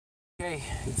Okay,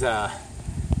 it's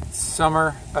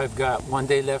summer. I've got one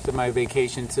day left of my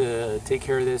vacation to take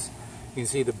care of this. You can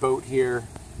see the boat here,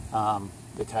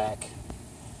 the kayak,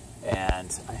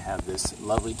 and I have this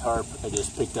lovely tarp I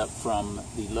just picked up from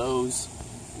the Lowe's.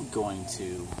 I'm going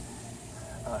to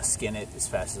skin it as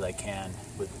fast as I can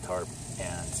with the tarp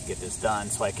and get this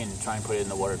done so I can try and put it in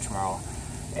the water tomorrow,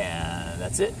 and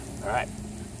that's it. All right.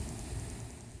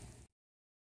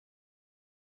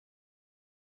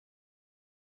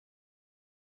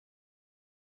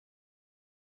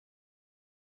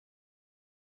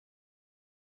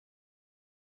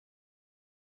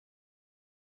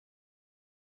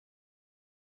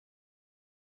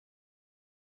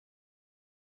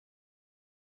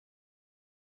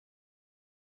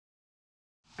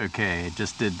 Okay, I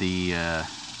just did the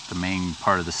main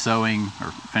part of the sewing, or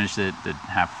finished it. Did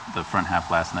the front half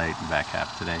last night and back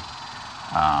half today.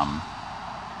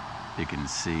 You can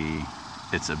see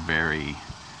it's a very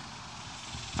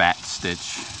fat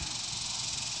stitch.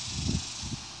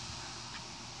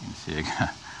 You can see I got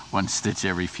one stitch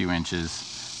every few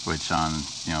inches, which on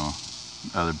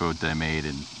other boat that I made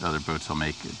and other boats I'll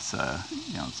make, it's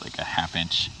it's like a ½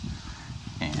 inch,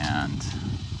 and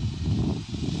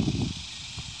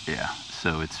yeah,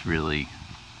 so it's really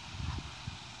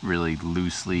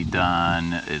loosely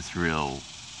done. It's real,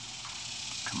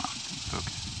 come on,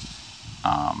 focus.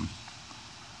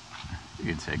 You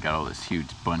can see I got all this huge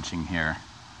bunching here,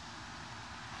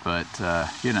 but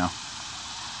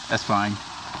that's fine.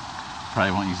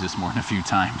 Probably won't use this more than a few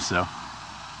times, so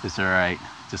it's all right.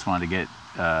 Just wanted to get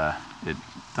it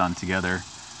done together,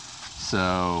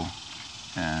 so.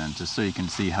 And just so you can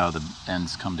see how the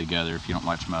ends come together, if you don't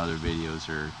watch my other videos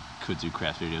or kudzu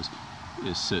craft videos,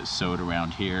 is sewed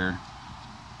around here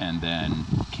and then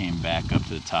came back up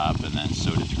to the top and then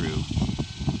sewed it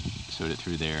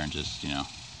through there and just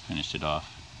finished it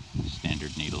off.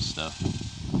 Standard needle stuff.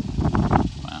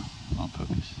 Wow, won't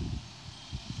focus.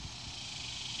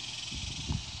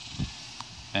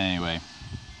 Anyway,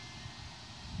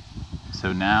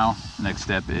 so now next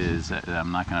step is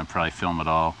I'm not going to probably film it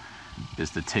all.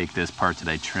 Is to take this part that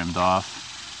I trimmed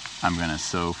off. I'm going to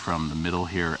sew from the middle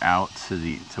here out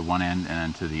to one end and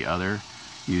then to the other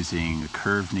using a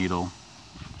curved needle.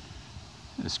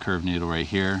 This curved needle right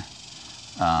here.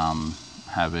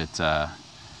 Have it,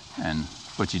 and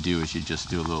what you do is you just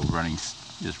do a little running,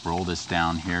 just roll this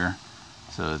down here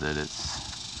so that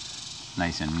it's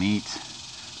nice and neat,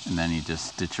 and then you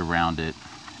just stitch around it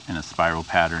in a spiral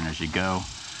pattern as you go.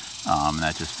 And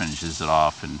that just finishes it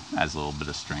off and adds a little bit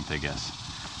of strength, I guess.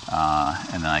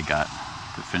 And then I got,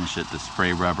 to finish it, the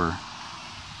spray rubber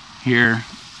here,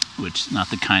 which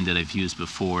not the kind that I've used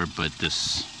before, but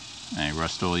this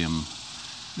Rust-Oleum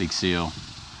Big Seal.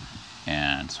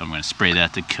 And so I'm going to spray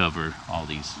that to cover all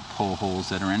these hole holes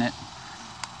that are in it.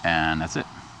 And that's it.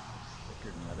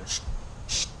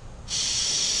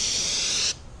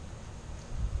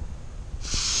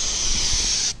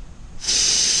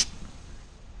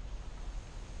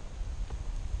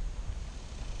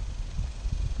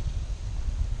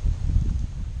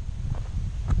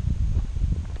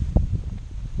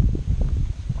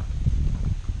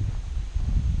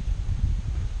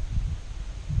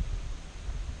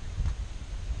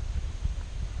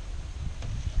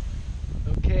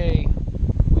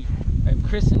 I've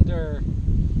christened her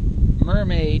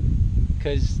Mermaid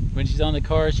because when she's on the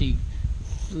car she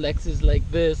flexes like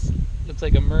this. Looks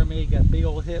like a mermaid, got big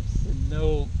old hips and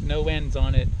no ends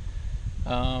on it.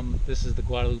 This is the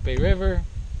Guadalupe River,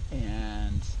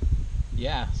 and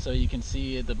yeah, so you can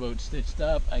see the boat stitched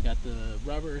up. I got the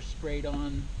rubber sprayed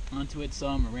onto it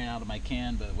some. I ran out of my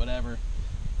can, but whatever.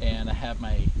 And I have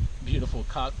my beautiful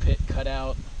cockpit cut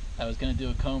out. I was going to do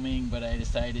a combing, but I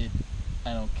decided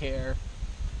I don't care,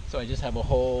 so I just have a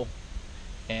hole.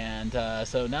 And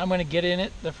so now I'm going to get in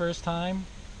it the first time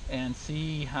and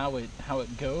see how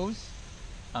it goes.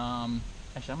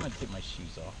 Actually, I'm going to take my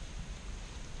shoes off.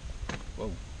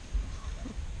 Whoa.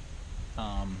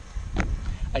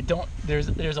 I don't.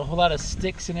 There's a whole lot of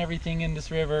sticks and everything in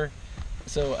this river,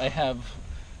 so I have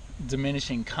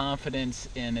diminishing confidence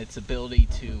in its ability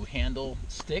to handle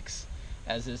sticks,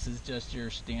 as this is just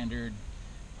your standard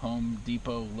Home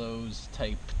Depot, Lowe's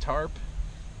type tarp.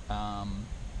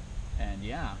 And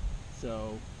yeah,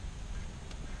 so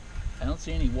I don't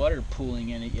see any water pooling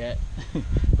in it yet,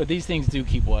 but these things do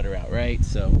keep water out, right?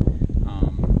 So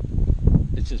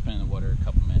it's just been in the water a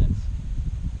couple minutes.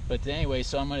 But anyway,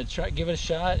 so I'm going to give it a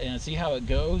shot and see how it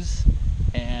goes.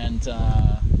 And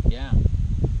yeah.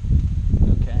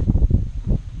 Okay.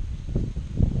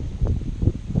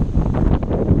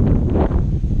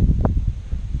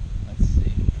 Let's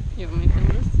see. You want me to film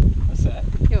this? What's that?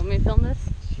 You want me to film this?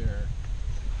 Sure.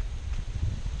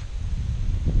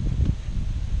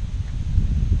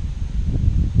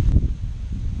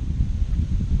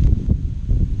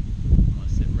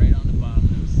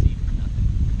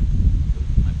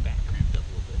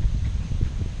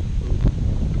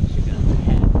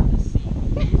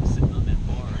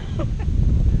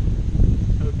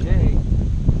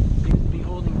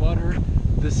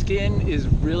 skin is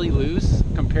really loose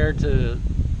compared to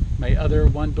my other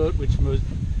one boat, which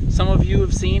some of you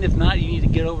have seen. If not, you need to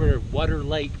get over to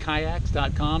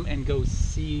waterlightkayaks.com and go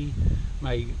see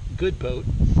my good boat.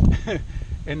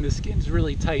 And the skin's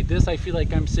really tight. This, I feel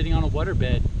like I'm sitting on a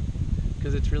waterbed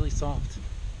because it's really soft.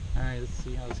 All right, let's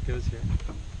see how this goes here.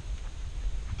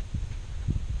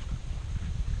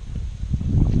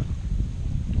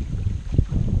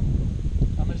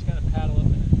 I'm just gonna paddle up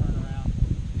and then turn around.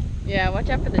 Yeah, watch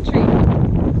out for the tree. Oh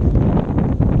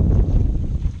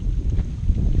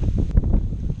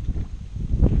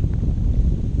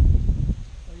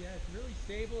yeah, it's really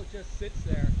stable. It just sits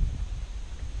there.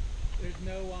 There's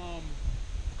no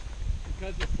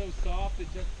because it's so soft, it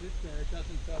just sits there. It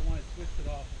doesn't want to twist it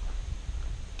off.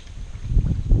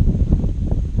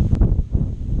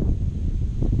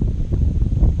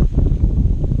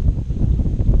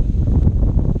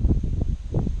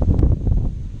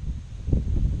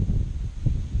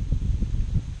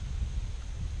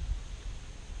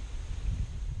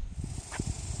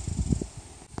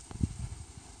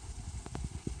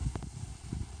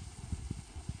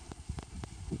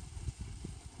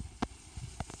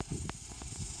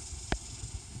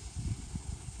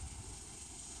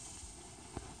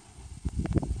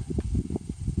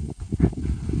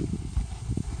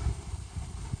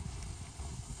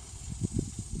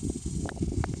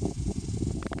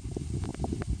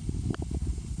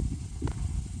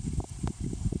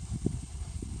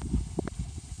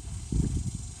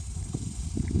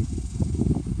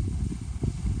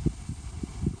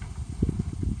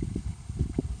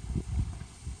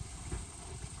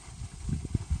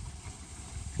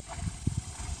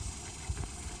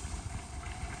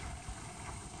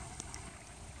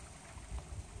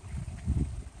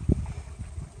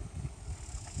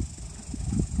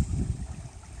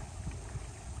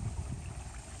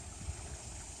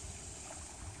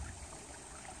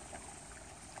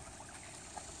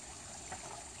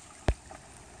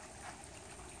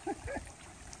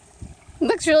 It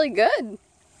looks really good.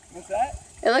 What's that?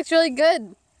 It looks really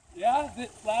good. Yeah? Is it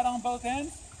flat on both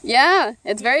ends? Yeah,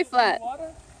 it's very flat.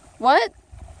 Water? What?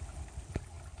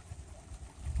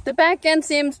 The back end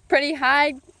seems pretty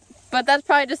high, but that's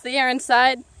probably just the air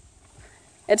inside.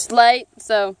 It's light,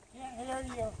 so. Can't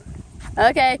hear you.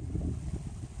 Okay.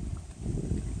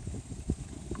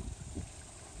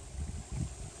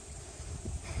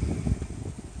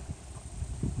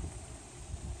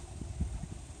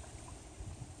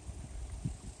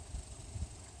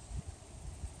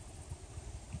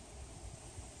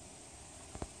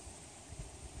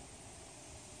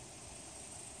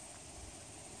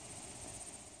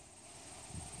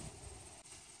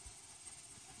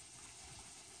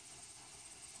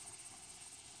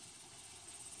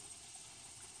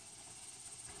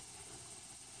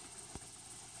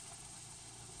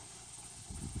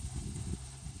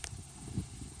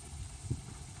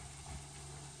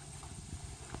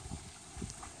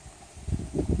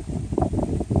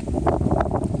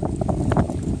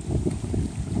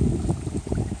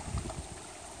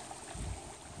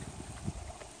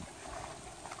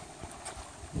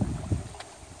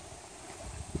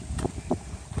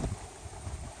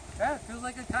 Yeah, it feels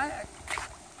like a kayak.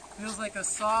 Feels like a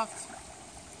soft,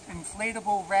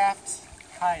 inflatable raft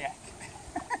kayak.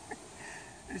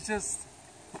 It's just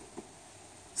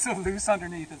so loose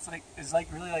underneath. It's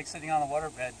like really like sitting on a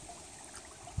waterbed.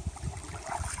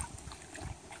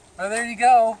 Well, there you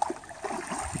go.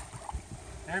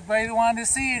 Everybody that wanted to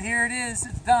see it, here it is.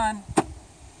 It's done.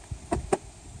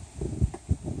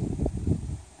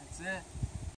 That's it.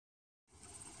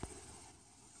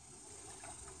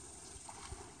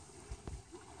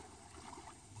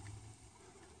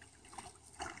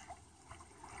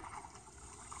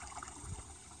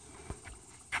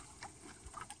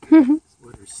 This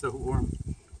water's so warm.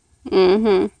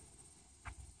 Mm-hmm.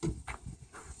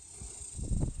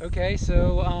 Okay,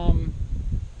 so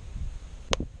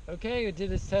okay, it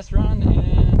did its test run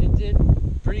and it did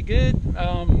pretty good.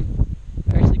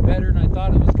 Actually better than I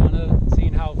thought it was gonna,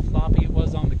 seeing how floppy it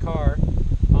was on the car.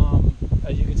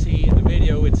 As you can see in the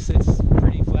video, it sits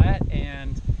pretty flat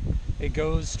and it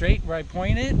goes straight where I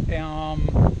point it.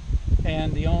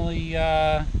 And the only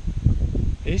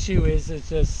issue is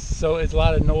it's a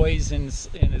lot of noise and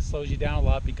it slows you down a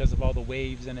lot because of all the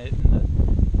waves in it and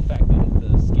the fact that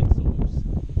the skin's so loose.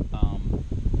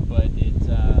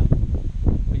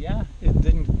 But yeah,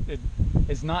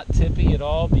 it's not tippy at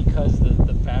all because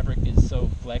the fabric is so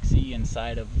flexy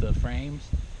inside of the frames.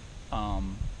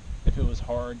 If it was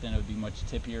hard, then it would be much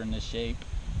tippier in this shape.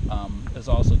 It's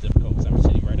also difficult because I'm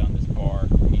sitting right on this bar.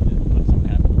 I need to put some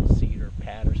kind of a little seat or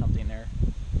pad or something there.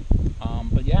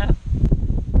 But yeah,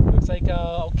 looks like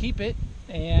I'll keep it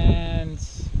and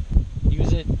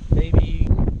use it maybe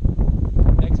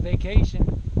next vacation.